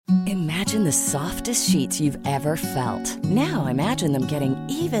Imagine the softest sheets you've ever felt. Now imagine them getting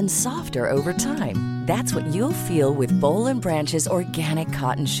even softer over time. That's what you'll feel with Boll & Branch's organic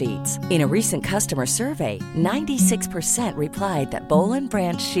cotton sheets. In a recent customer survey, 96% replied that Boll &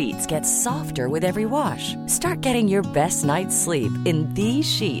 Branch sheets get softer with every wash. Start getting your best night's sleep in these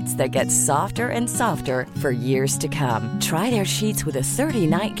sheets that get softer and softer for years to come. Try their sheets with a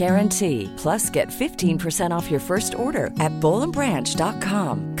 30-night guarantee. Plus, get 15% off your first order at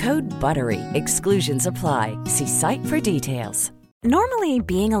bollandbranch.com. Code BUTTERY. Exclusions apply. See site for details. Normally,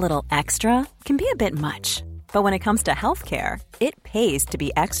 being a little extra can be a bit much. But when it comes to healthcare, it pays to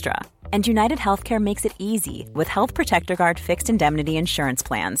be extra. And United Healthcare makes it easy with Health Protector Guard fixed indemnity insurance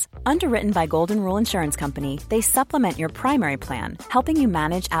plans. Underwritten by Golden Rule Insurance Company, they supplement your primary plan, helping you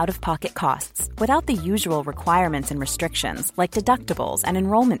manage out-of-pocket costs without the usual requirements and restrictions like deductibles and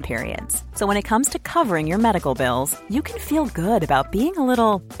enrollment periods. So when it comes to covering your medical bills, you can feel good about being a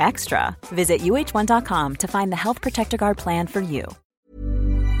little extra. Visit uh1.com to find the Health Protector Guard plan for you.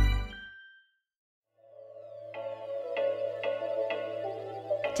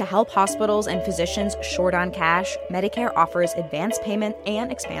 To help hospitals and physicians short on cash, Medicare offers advance payment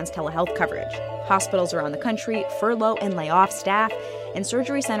and expands telehealth coverage. Hospitals around the country furlough and lay off staff, and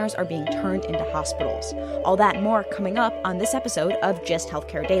surgery centers are being turned into hospitals. All that and more coming up on this episode of Just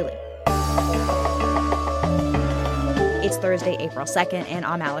Healthcare Daily. It's Thursday, April 2nd, and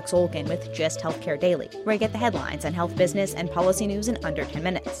I'm Alex Olkin with Just Healthcare Daily, where I get the headlines on health business and policy news in under 10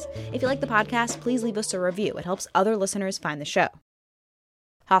 minutes. If you like the podcast, please leave us a review. It helps other listeners find the show.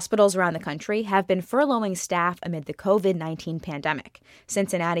 Hospitals around the country have been furloughing staff amid the COVID-19 pandemic.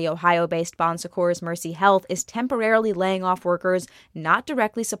 Cincinnati, Ohio-based Bon Secours Mercy Health is temporarily laying off workers not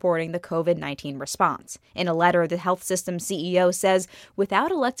directly supporting the COVID-19 response. In a letter, the health system CEO says,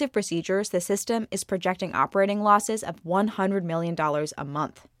 without elective procedures, the system is projecting operating losses of $100 million a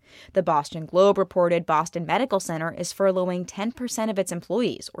month. The Boston Globe reported Boston Medical Center is furloughing 10% of its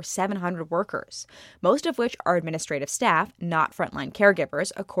employees, or 700 workers, most of which are administrative staff, not frontline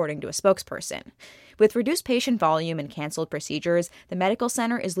caregivers, according to a spokesperson. With reduced patient volume and canceled procedures, the medical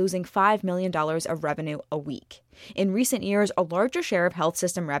center is losing $5 million of revenue a week. In recent years, a larger share of health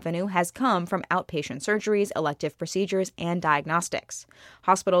system revenue has come from outpatient surgeries, elective procedures, and diagnostics.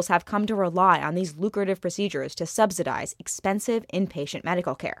 Hospitals have come to rely on these lucrative procedures to subsidize expensive inpatient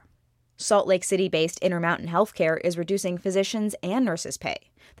medical care. Salt Lake City-based Intermountain Healthcare is reducing physicians' and nurses' pay.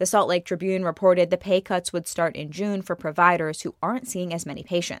 The Salt Lake Tribune reported the pay cuts would start in June for providers who aren't seeing as many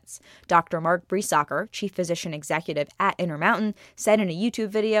patients. Dr. Mark Briesacker, chief physician executive at Intermountain, said in a YouTube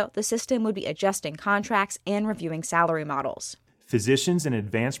video the system would be adjusting contracts and reviewing salary models. Physicians and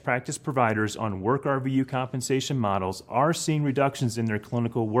advanced practice providers on work RVU compensation models are seeing reductions in their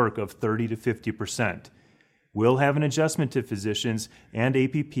clinical work of 30 to 50%. We'll have an adjustment to physicians and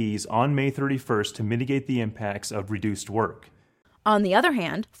APPs on May 31st to mitigate the impacts of reduced work. On the other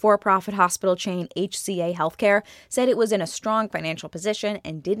hand, for-profit hospital chain HCA Healthcare said it was in a strong financial position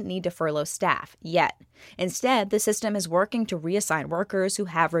and didn't need to furlough staff yet. Instead, the system is working to reassign workers who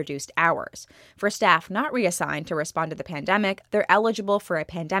have reduced hours. For staff not reassigned to respond to the pandemic, they're eligible for a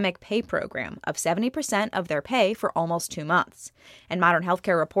pandemic pay program of 70% of their pay for almost 2 months. And Modern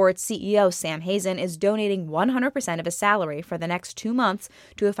Healthcare reports CEO Sam Hazen is donating 100% of his salary for the next 2 months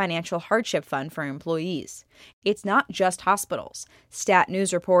to a financial hardship fund for employees. It's not just hospitals. Stat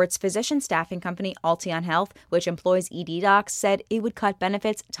News reports physician staffing company Alteon Health, which employs ED docs, said it would cut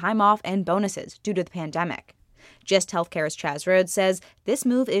benefits, time off, and bonuses due to the pandemic. Just Healthcare's Chaz Rhodes says this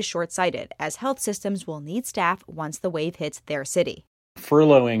move is short-sighted, as health systems will need staff once the wave hits their city.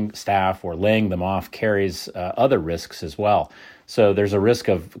 Furloughing staff or laying them off carries other risks as well. So there's a risk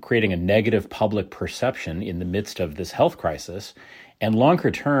of creating a negative public perception in the midst of this health crisis. And longer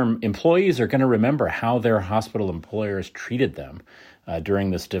term, employees are going to remember how their hospital employers treated them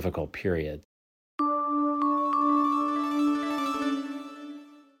during this difficult period.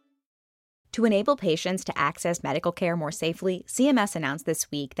 To enable patients to access medical care more safely, CMS announced this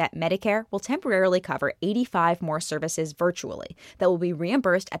week that Medicare will temporarily cover 85 more services virtually that will be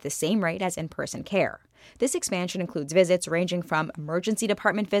reimbursed at the same rate as in-person care. This expansion includes visits ranging from emergency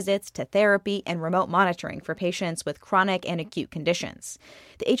department visits to therapy and remote monitoring for patients with chronic and acute conditions.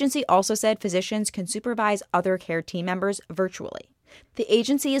 The agency also said physicians can supervise other care team members virtually. The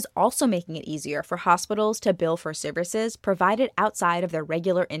agency is also making it easier for hospitals to bill for services provided outside of their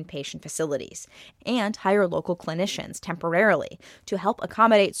regular inpatient facilities and hire local clinicians temporarily to help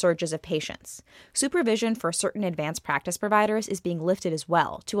accommodate surges of patients. Supervision for certain advanced practice providers is being lifted as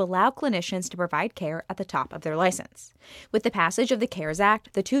well to allow clinicians to provide care at the top of their license. With the passage of the CARES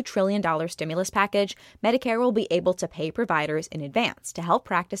Act, the $2 trillion stimulus package, Medicare will be able to pay providers in advance to help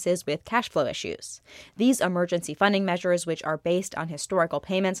practices with cash flow issues. These emergency funding measures, which are based on historical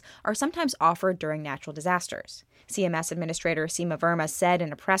payments, are sometimes offered during natural disasters. CMS Administrator Seema Verma said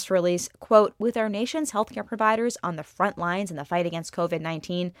in a press release, quote, "With our nation's healthcare providers on the front lines in the fight against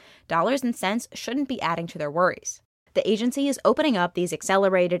COVID-19, dollars and cents shouldn't be adding to their worries." The agency is opening up these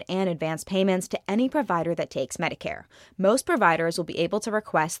accelerated and advanced payments to any provider that takes Medicare. Most providers will be able to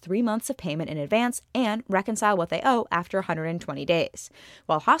request 3 months of payment in advance and reconcile what they owe after 120 days,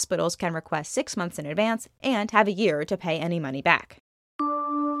 while hospitals can request 6 months in advance and have a year to pay any money back.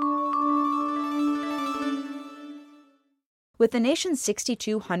 With the nation's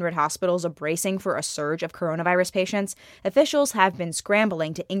 6,200 hospitals bracing for a surge of coronavirus patients, officials have been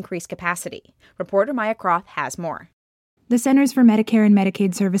scrambling to increase capacity. Reporter Maya Croft has more. The Centers for Medicare and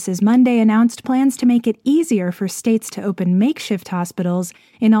Medicaid Services Monday announced plans to make it easier for states to open makeshift hospitals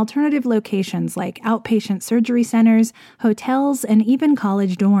in alternative locations like outpatient surgery centers, hotels, and even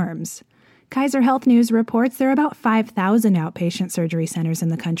college dorms. Kaiser Health News reports there are about 5,000 outpatient surgery centers in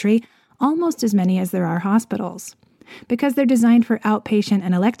the country, almost as many as there are hospitals. Because they're designed for outpatient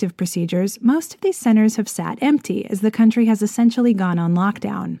and elective procedures, most of these centers have sat empty as the country has essentially gone on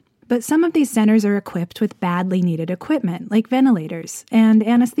lockdown. But some of these centers are equipped with badly needed equipment, like ventilators, and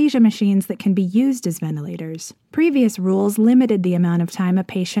anesthesia machines that can be used as ventilators. Previous rules limited the amount of time a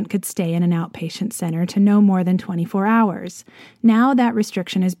patient could stay in an outpatient center to no more than 24 hours. Now that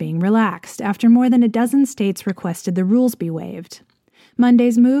restriction is being relaxed after more than a dozen states requested the rules be waived.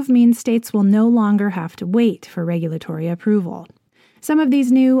 Monday's move means states will no longer have to wait for regulatory approval. Some of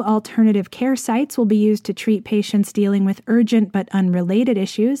these new alternative care sites will be used to treat patients dealing with urgent but unrelated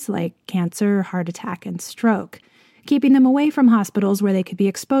issues like cancer, heart attack, and stroke, keeping them away from hospitals where they could be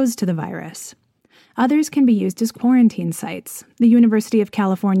exposed to the virus. Others can be used as quarantine sites. The University of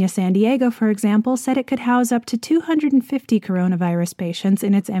California, San Diego, for example, said it could house up to 250 coronavirus patients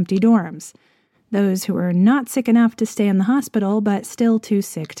in its empty dorms. Those who are not sick enough to stay in the hospital but still too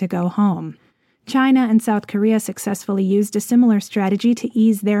sick to go home. China and South Korea successfully used a similar strategy to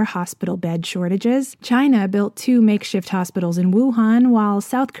ease their hospital bed shortages. China built 2 makeshift hospitals in Wuhan, while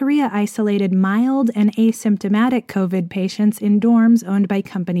South Korea isolated mild and asymptomatic COVID patients in dorms owned by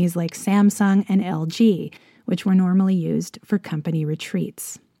companies like Samsung and LG, which were normally used for company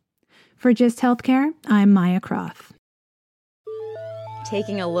retreats. For GIST Healthcare, I'm Maya Croft.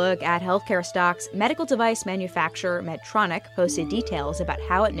 Taking a look at healthcare stocks, medical device manufacturer Medtronic posted details about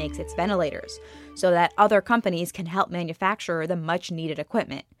how it makes its ventilators, so that other companies can help manufacture the much-needed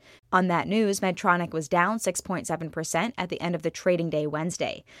equipment. On that news, Medtronic was down 6.7% at the end of the trading day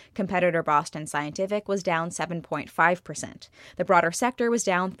Wednesday. Competitor Boston Scientific was down 7.5%. The broader sector was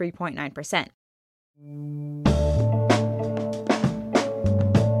down 3.9%.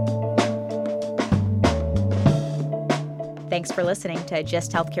 Thanks for listening to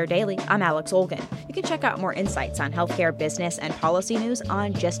GIST Healthcare Daily. I'm Alex Olgin. You can check out more insights on healthcare business and policy news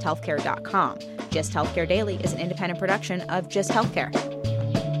on gisthealthcare.com. GIST Healthcare Daily is an independent production of GIST Healthcare.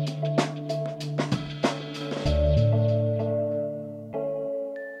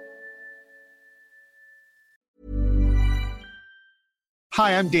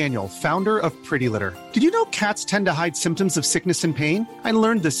 Hi, I'm Daniel, founder of Pretty Litter. Did you know cats tend to hide symptoms of sickness and pain? I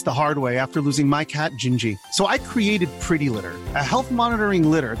learned this the hard way after losing my cat, Gingy. So I created Pretty Litter, a health monitoring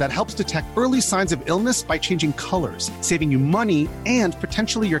litter that helps detect early signs of illness by changing colors, saving you money and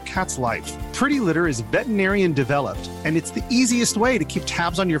potentially your cat's life. Pretty Litter is veterinarian developed, and it's the easiest way to keep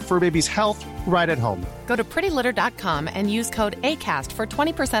tabs on your fur baby's health right at home. Go to prettylitter.com and use code ACAST for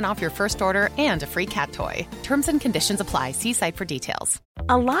 20% off your first order and a free cat toy. Terms and conditions apply. See site for details.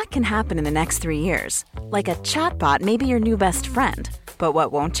 A lot can happen in the next 3 years. Like a chatbot may be your new best friend. But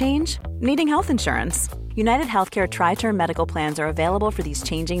what won't change? Needing health insurance. United Healthcare Tri-Term Medical Plans are available for these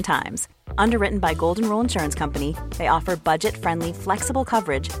changing times. Underwritten by Golden Rule Insurance Company, they offer budget-friendly, flexible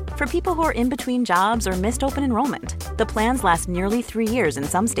coverage for people who are in between jobs or missed open enrollment. The plans last nearly 3 years in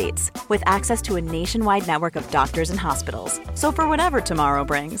some states, with access to a nationwide network of doctors and hospitals. So for whatever tomorrow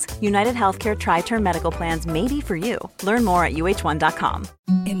brings, United Healthcare Tri-Term Medical Plans may be for you. Learn more at UH1.com.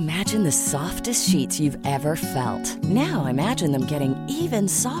 Imagine the softest sheets you've ever felt. Now imagine them getting even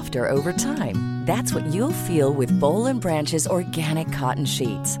softer over time. That's what you'll feel with Boll & Branch's organic cotton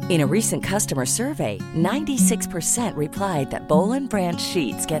sheets. In a recent customer survey, 96% replied that Boll & Branch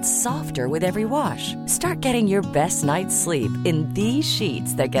sheets get softer with every wash. Start getting your best night's sleep in these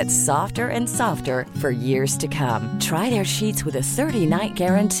sheets that get softer and softer for years to come. Try their sheets with a 30-night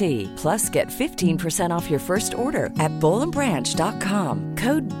guarantee. Plus, get 15% off your first order at bollandbranch.com.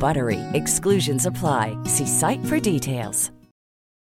 Code BUTTERY. Exclusions apply. See site for details.